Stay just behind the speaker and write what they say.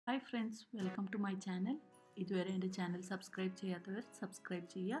Hi friends, welcome to my channel. ഇതുവരെ എൻ്റെ channel subscribe ചെയ്യാത്തവർ സബ്സ്ക്രൈബ്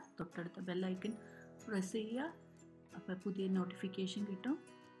ചെയ്യുക, തൊട്ടടുത്ത ബെൽ ഐക്കൺ പ്രസ് ചെയ്യുക, അപ്പോൾ പുതിയ നോട്ടിഫിക്കേഷൻ കിട്ടും.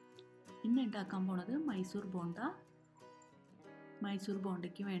 ഇന്ന് ഉണ്ടാക്കാൻ പോണത് മൈസൂർ ബോണ്ട. മൈസൂർ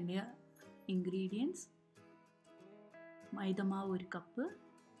ബോണ്ടയ്ക്ക് വേണ്ടിയ ഇൻഗ്രീഡിയൻസ്: മൈദമാവ് 1 കപ്പ്,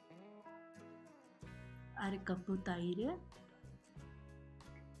 1/2 കപ്പ് തൈര്,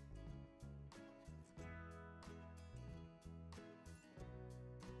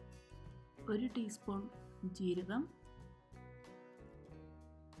 1 ടീസ്പൂൺ ജീരകം,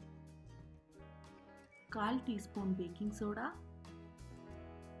 1/4 ടീസ്പൂൺ ബേക്കിംഗ് സോഡ,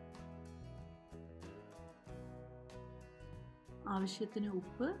 ആവശ്യത്തിന്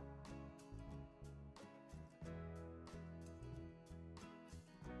ഉപ്പ്,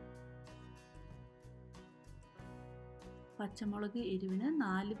 പച്ചമുളക് എരിവിന്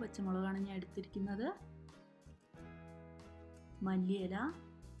 4 പച്ചമുളകാണ് ഞാൻ എടുത്തിരിക്കുന്നത്, മല്ലിയില,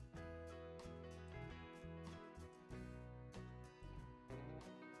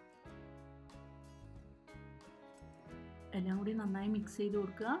 എല്ലാം കൂടി നന്നായി മിക്സ് ചെയ്ത്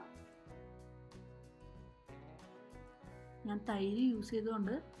കൊടുക്കുക. ഞാൻ തൈര് യൂസ്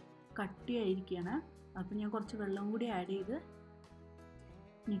ചെയ്തുകൊണ്ട് കട്ടിയായിരിക്കുകയാണ്, അപ്പം ഞാൻ കുറച്ച് വെള്ളം കൂടി ആഡ് ചെയ്ത്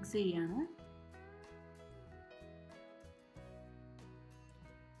മിക്സ് ചെയ്യാണ്.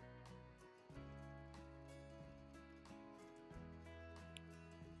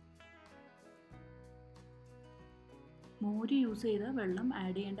 മോര് യൂസ് ചെയ്ത വെള്ളം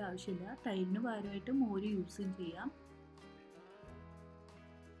ആഡ് ചെയ്യേണ്ട ആവശ്യമില്ല, തൈരിന് പകരമായിട്ട് മോര് യൂസ് ചെയ്യാം.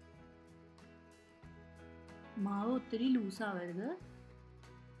 മാവ് ഒത്തിരി ലൂസ് ആവരുത്.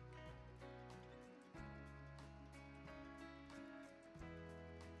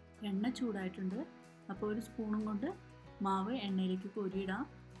 എണ്ണ ചൂടായിട്ടുണ്ട്, അപ്പോൾ ഒരു സ്പൂണും കൊണ്ട് മാവ് എണ്ണയിലേക്ക് കോരിയിടാം.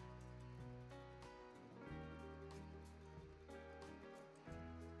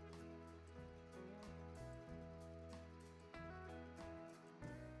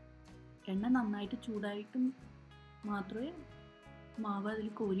 എണ്ണ നന്നായിട്ട് ചൂടായിട്ടും മാത്രമേ മാവ് അതിൽ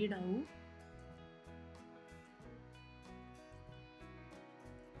കോരിയിടാവൂ.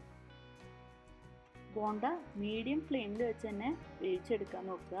 ബോണ്ട മീഡിയം ഫ്ലെയിമിൽ വെച്ച് തന്നെ വേവിച്ചെടുക്കാൻ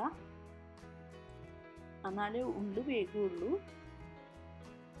നോക്കുക, എന്നാലേ ഉള്ളു വേഗുള്ളൂ.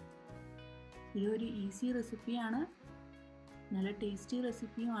 ഇതൊരു ഈസി റെസിപ്പിയാണ്, നല്ല ടേസ്റ്റി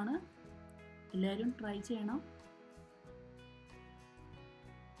റെസിപ്പിയുമാണ്. എല്ലാവരും ട്രൈ ചെയ്യണം.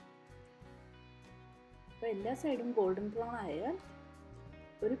 അപ്പോൾ എല്ലാ സൈഡും ഗോൾഡൻ ബ്രൗൺ ആയാൽ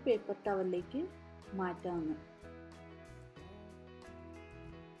ഒരു പേപ്പർ ടവലിലേക്ക് മാറ്റാവുന്നു.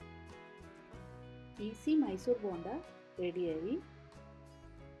 ഈസി മൈസൂർ ബോണ്ട റെഡിയായി.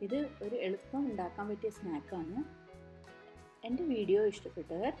 ഇത് ഒരു എളുപ്പം ഉണ്ടാക്കാൻ പറ്റിയ സ്നാക്കാണ്. എൻ്റെ വീഡിയോ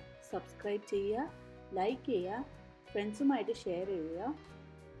ഇഷ്ടപ്പെട്ടവർ സബ്സ്ക്രൈബ് ചെയ്യുക, ലൈക്ക് ചെയ്യുക, ഫ്രണ്ട്സുമായിട്ട് ഷെയർ ചെയ്യുക,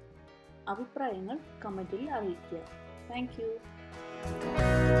 അഭിപ്രായങ്ങൾ കമൻറ്റിൽ അറിയിക്കുക. Thank you.